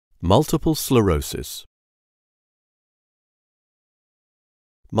Multiple sclerosis.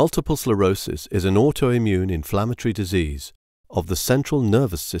 Multiple sclerosis is an autoimmune inflammatory disease of the central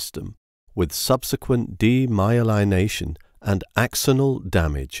nervous system with subsequent demyelination and axonal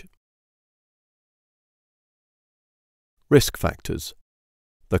damage. Risk factors.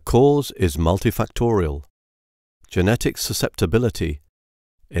 The cause is multifactorial. Genetic susceptibility,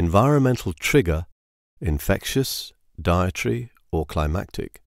 environmental trigger, infectious, dietary or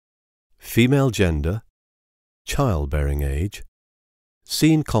climatic, female gender, childbearing age,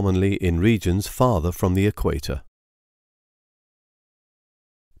 seen commonly in regions farther from the equator.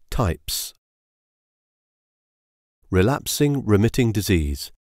 Types. Relapsing remitting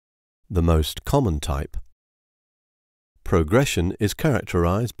disease, the most common type. Progression is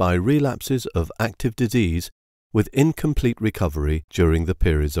characterized by relapses of active disease with incomplete recovery during the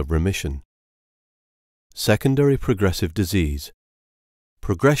periods of remission. Secondary progressive disease.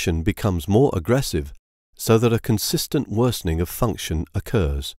 Progression becomes more aggressive so that a consistent worsening of function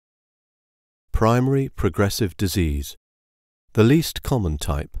occurs. Primary progressive disease, the least common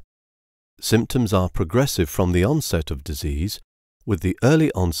type. Symptoms are progressive from the onset of disease with the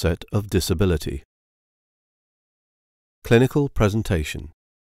early onset of disability. Clinical presentation.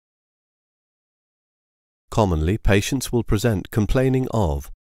 Commonly, patients will present complaining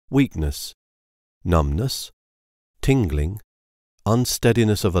of weakness, numbness, tingling,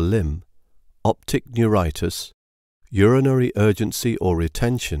 unsteadiness of a limb, optic neuritis, urinary urgency or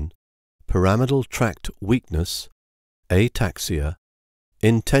retention, pyramidal tract weakness, ataxia,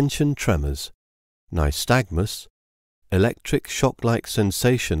 intention tremors, nystagmus, electric shock-like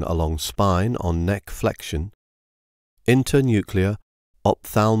sensation along spine on neck flexion, internuclear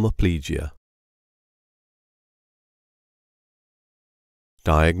ophthalmoplegia.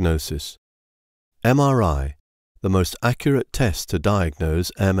 Diagnosis. MRI, the most accurate test to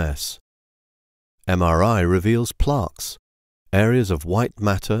diagnose MS. MRI reveals plaques, areas of white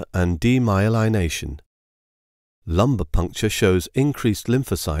matter and demyelination. Lumbar puncture shows increased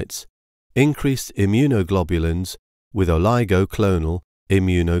lymphocytes, increased immunoglobulins with oligoclonal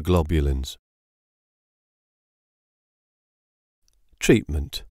immunoglobulins.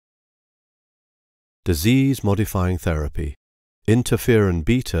 Treatment. Disease-modifying therapy, interferon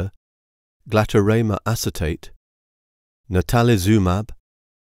beta, glatiramer acetate, natalizumab.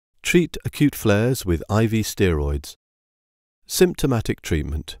 Treat acute flares with IV steroids. Symptomatic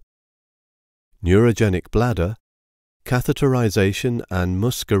treatment. Neurogenic bladder, catheterization and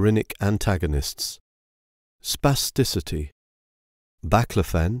muscarinic antagonists. Spasticity.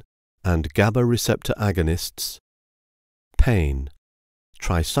 Baclofen and GABA receptor agonists. Pain,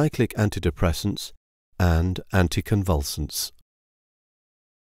 tricyclic antidepressants and anticonvulsants.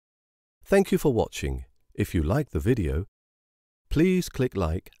 Thank you for watching. If you like the video, please click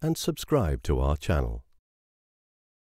like and subscribe to our channel.